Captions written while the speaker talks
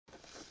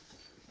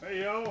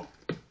Hey y'all,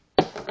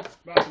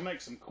 about to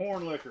make some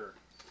corn liquor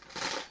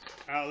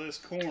out of this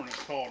corn.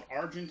 It's called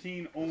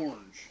Argentine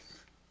Orange.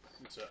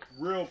 It's a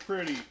real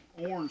pretty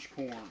orange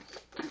corn.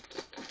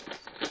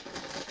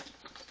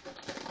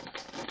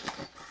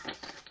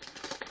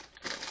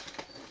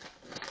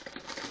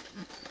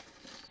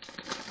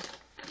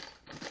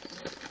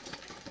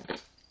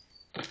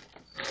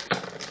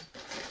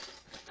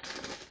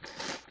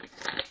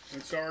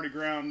 It's already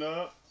ground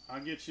up.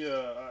 I'll get you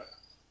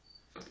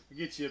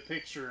a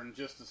picture in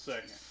just a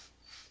second.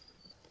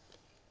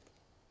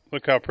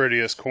 Look how pretty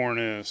this corn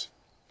is.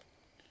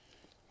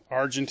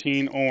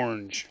 Argentine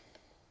orange.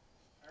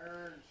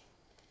 I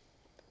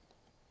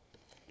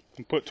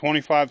put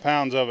 25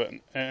 pounds of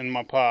it in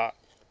my pot.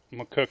 I'm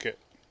gonna cook it.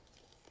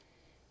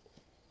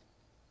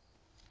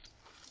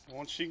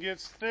 Once she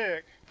gets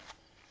thick,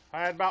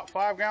 I had about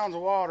 5 gallons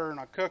of water and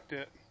I cooked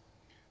it.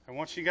 And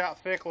once she got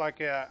thick like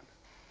that,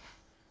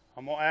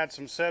 I'm gonna add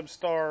some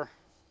Sebstar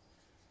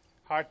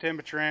high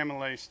temperature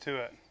amylase to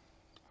it.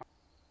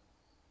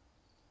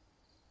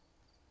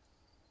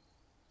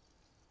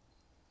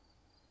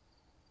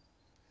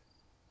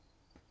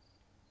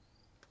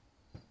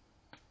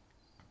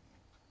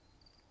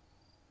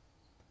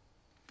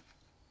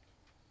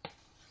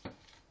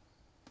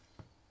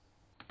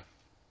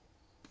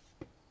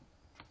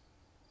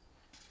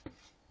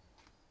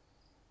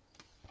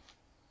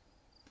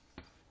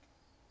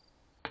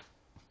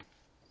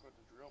 Put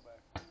the drill back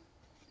on.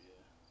 Yeah.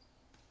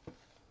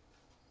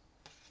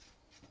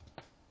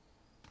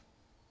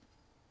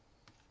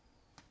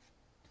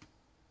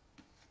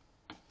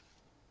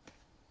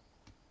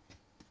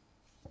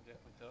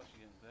 Definitely tell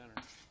she's getting thinner.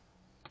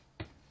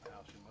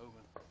 How she's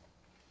moving.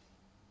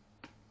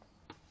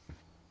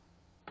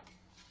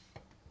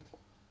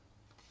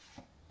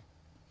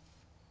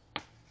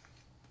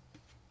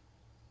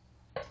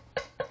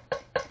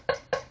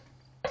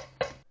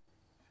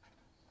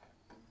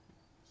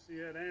 See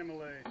that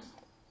amylase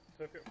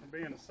took it from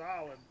being a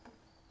solid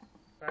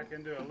back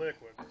into a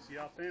liquid. See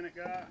how thin it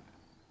got?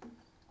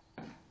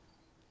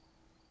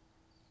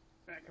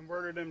 That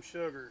converted them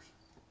sugars.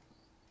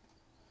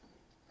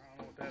 I don't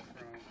know what that's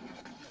from.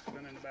 Must have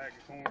been in the bag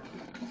of corn.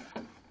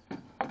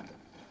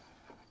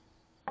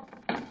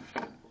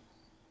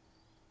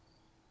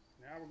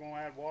 Now we're going to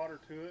add water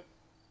to it.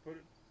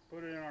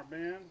 Put it in our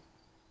bin.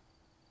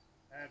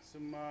 Add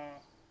some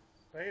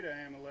beta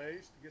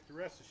amylase to get the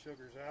rest of the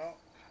sugars out.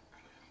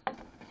 And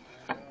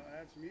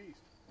add some yeast.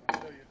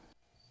 I'll show you.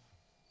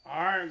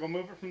 Alright, I'm going to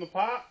move it from the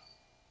pot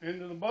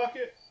into the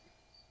bucket,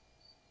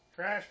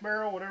 trash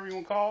barrel, whatever you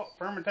want to call it,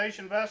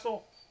 fermentation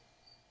vessel.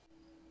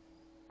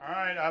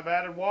 Alright, I've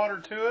added water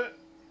to it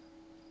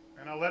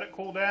and I let it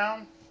cool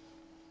down.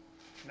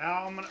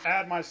 Now I'm going to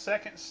add my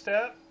second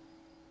step.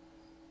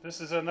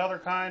 This is another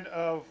kind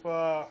of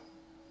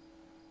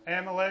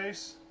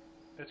amylase.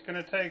 It's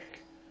going to take,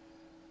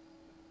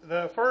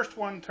 the first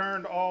one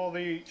turned all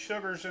the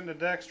sugars into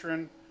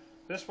dextrin.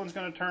 This one's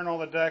going to turn all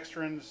the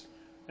dextrins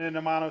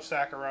into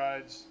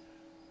monosaccharides.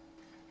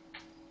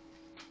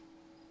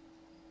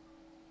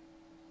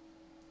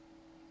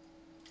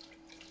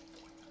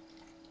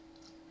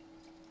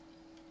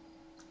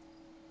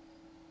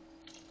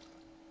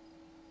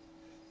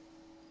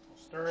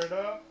 Stir it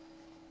up.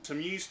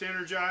 Some yeast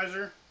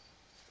energizer.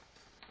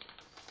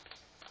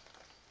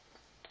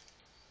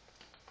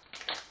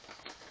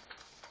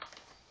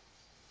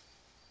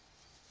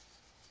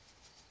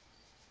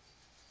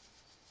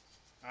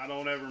 I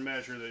don't ever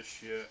measure this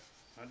shit.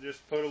 I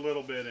just put a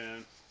little bit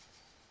in.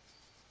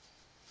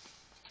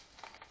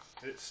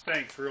 It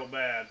stinks real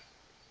bad.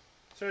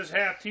 It says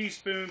half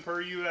teaspoon per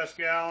US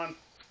gallon.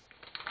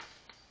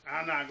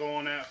 I'm not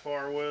going that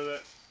far with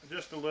it.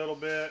 Just a little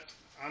bit.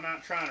 I'm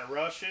not trying to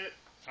rush it.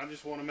 I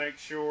just want to make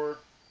sure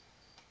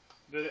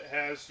that it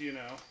has, you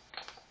know,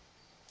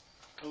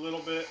 a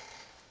little bit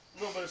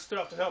of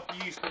stuff to help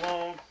the yeast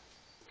along.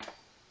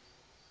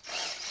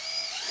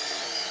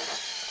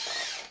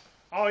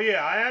 Oh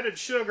yeah, I added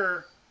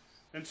sugar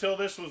until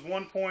this was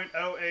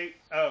 1.080.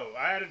 I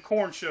added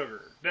corn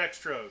sugar,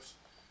 dextrose,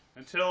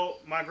 until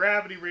my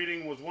gravity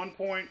reading was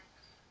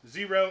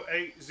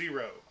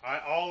 1.080. I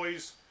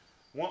always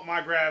want my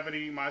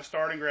gravity, my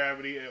starting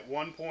gravity at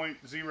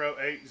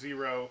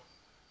 1.080.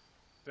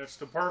 That's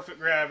the perfect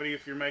gravity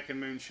if you're making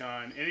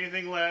moonshine.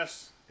 Anything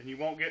less and you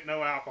won't get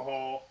no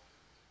alcohol.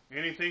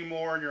 Anything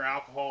more and your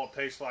alcohol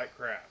tastes like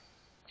crap.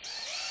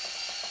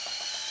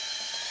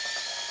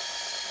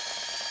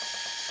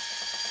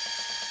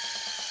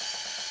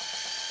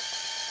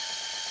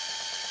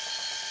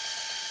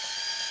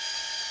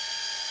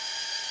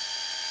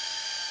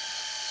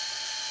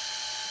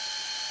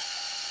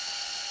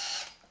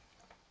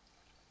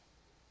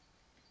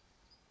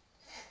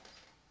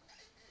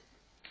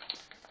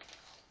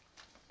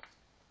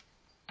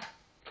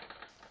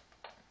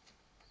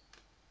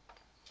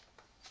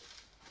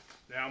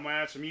 Now I'm going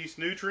to add some yeast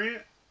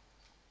nutrient,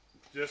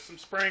 just some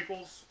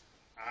sprinkles.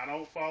 I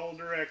don't follow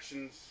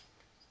directions.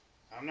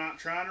 I'm not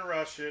trying to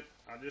rush it.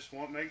 I just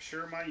want to make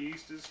sure my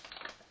yeast is...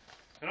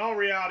 In all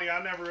reality,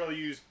 I never really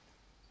used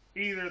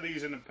either of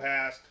these in the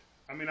past.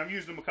 I mean, I've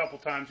used them a couple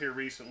times here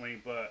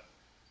recently, but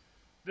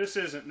this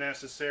isn't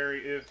necessary.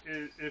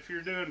 If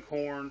you're doing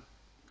corn,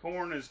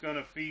 corn is going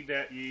to feed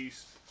that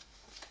yeast.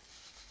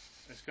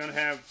 It's going to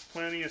have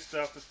plenty of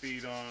stuff to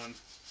feed on.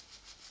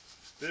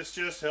 This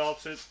just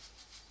helps it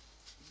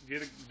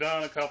get it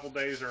done a couple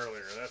days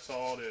earlier. That's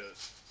all it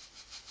is.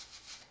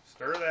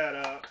 Stir that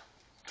up.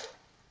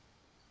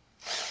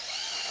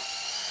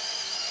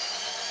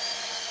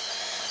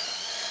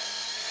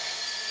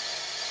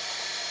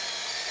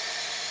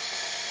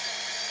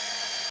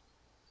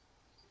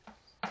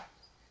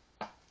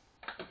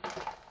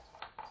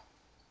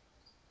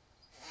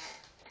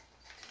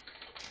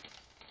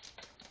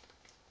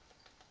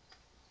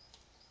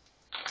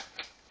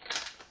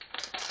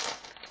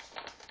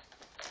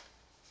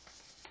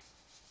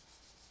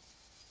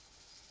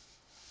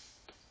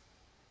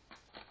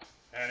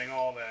 Adding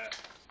all that.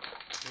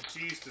 Its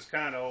yeast is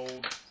kind of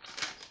old.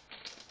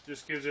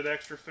 Just gives it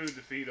extra food to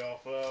feed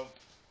off of.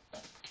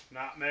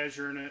 Not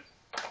measuring it.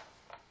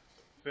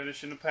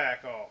 Finishing the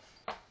pack off.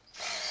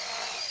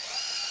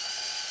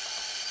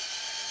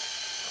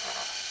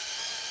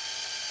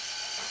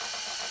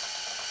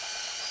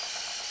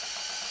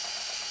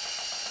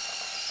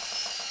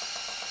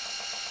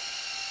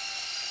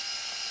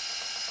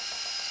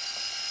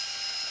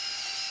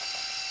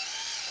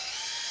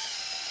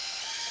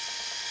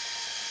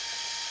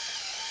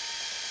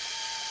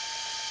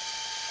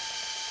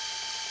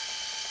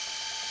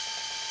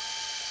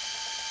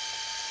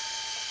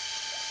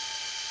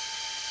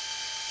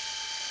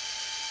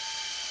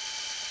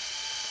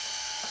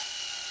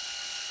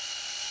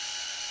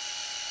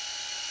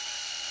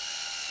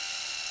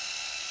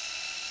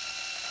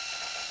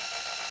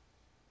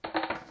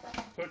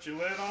 Put your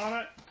lid on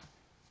it,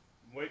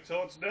 and wait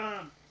till it's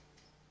done.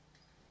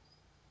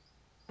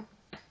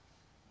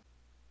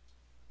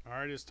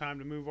 Alright, it's time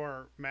to move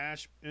our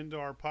mash into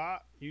our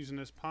pot using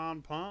this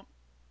pond pump.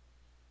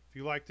 If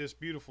you like this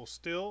beautiful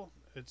still,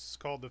 it's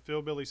called the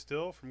Philbilly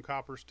Still from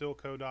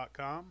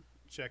copperstillco.com.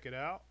 Check it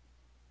out.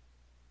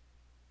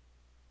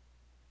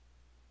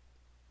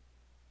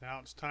 Now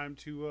it's time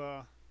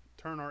to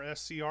turn our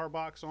SCR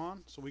box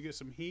on so we get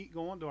some heat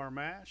going to our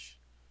mash.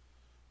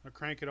 I'll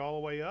crank it all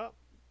the way up.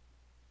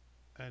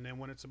 And then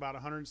when it's about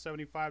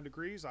 175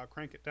 degrees, I'll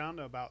crank it down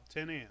to about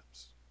 10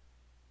 amps.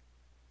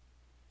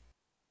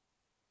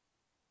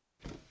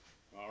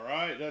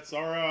 Alright, that's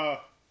our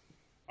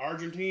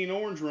Argentine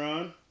Orange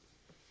run.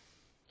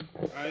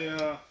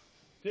 I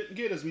didn't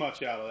get as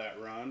much out of that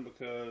run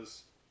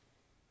because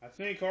I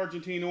think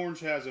Argentine Orange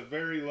has a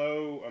very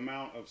low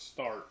amount of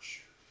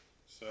starch.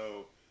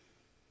 So,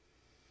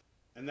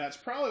 and that's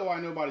probably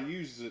why nobody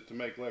uses it to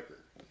make liquor.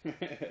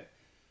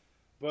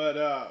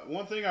 But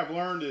one thing I've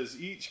learned is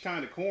each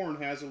kind of corn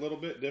has a little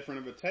bit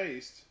different of a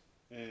taste,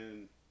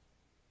 and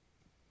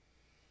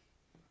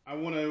I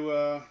want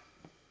to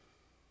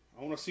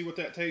see what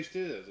that taste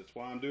is. That's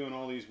why I'm doing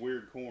all these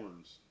weird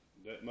corns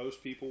that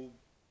most people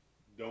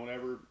ain't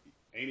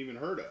even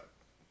heard of,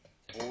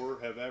 or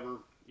have ever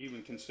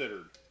even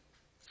considered.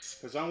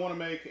 Because I want to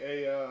make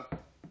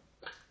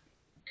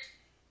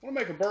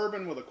a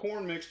bourbon with a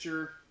corn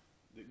mixture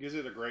that gives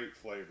it a great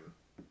flavor.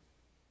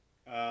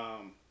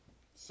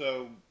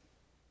 So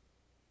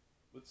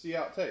let's see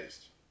how it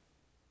tastes.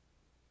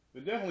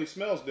 It definitely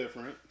smells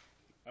different.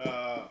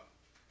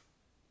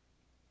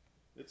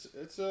 It's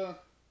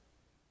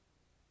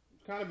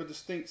kind of a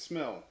distinct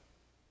smell.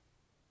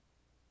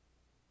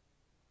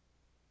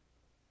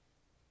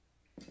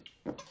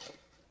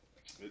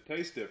 It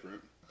tastes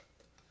different.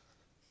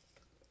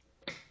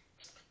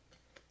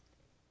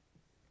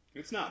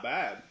 It's not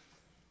bad.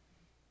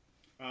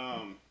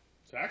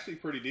 It's actually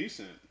pretty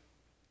decent.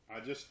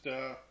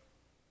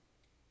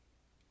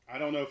 I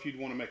don't know if you'd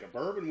want to make a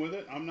bourbon with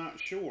it. I'm not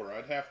sure.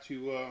 I'd have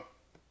to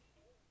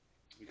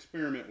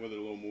experiment with it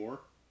a little more.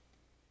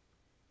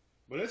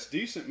 But it's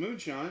decent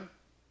moonshine.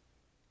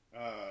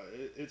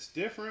 It's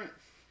different.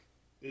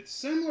 It's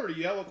similar to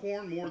yellow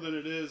corn more than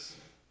it is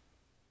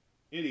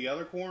any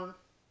other corn.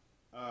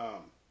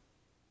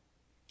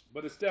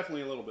 But it's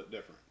definitely a little bit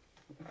different.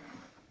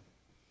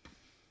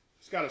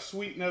 It's got a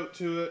sweet note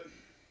to it,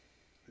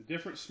 a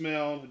different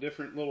smell, a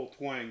different little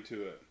twang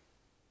to it.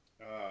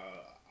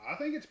 I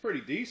think it's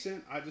pretty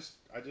decent. I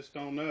just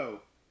don't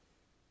know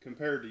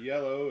compared to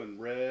yellow and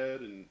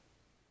red and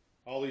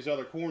all these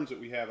other corns that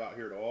we have out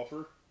here to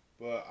offer.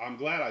 But I'm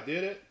glad I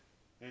did it,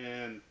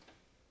 and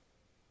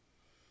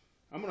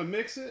I'm gonna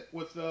mix it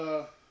with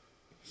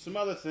some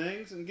other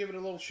things and give it a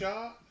little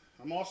shot.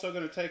 I'm also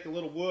gonna take a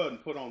little wood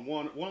and put on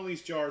one of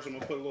these jars. I'm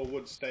gonna put a little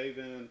wood stave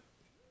in.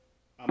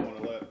 I'm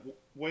gonna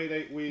wait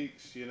 8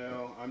 weeks. You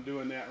know, I'm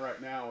doing that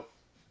right now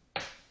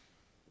with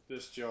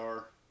this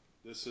jar.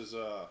 This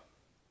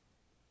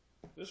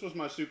was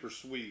my super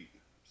sweet.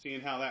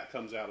 Seeing how that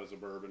comes out as a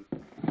bourbon.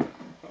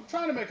 I'm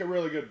trying to make a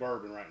really good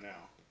bourbon right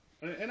now.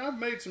 And I've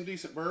made some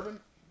decent bourbon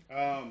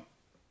out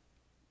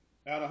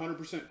of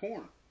 100%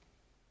 corn.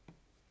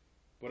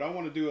 But I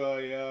want to do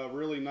a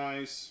really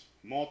nice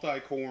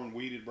multi-corn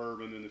wheated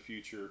bourbon in the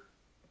future.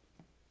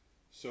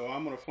 So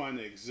I'm going to find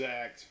the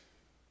exact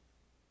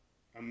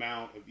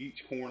amount of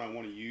each corn I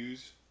want to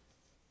use.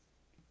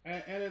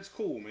 And it's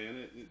cool,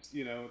 man. It's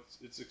you know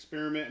it's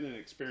experimenting and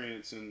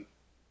experiencing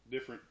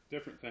different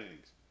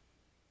things.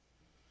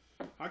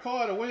 I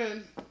call it a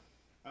win.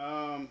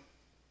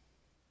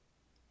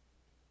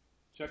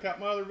 Check out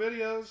my other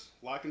videos,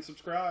 like and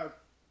subscribe.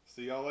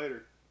 See y'all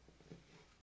later.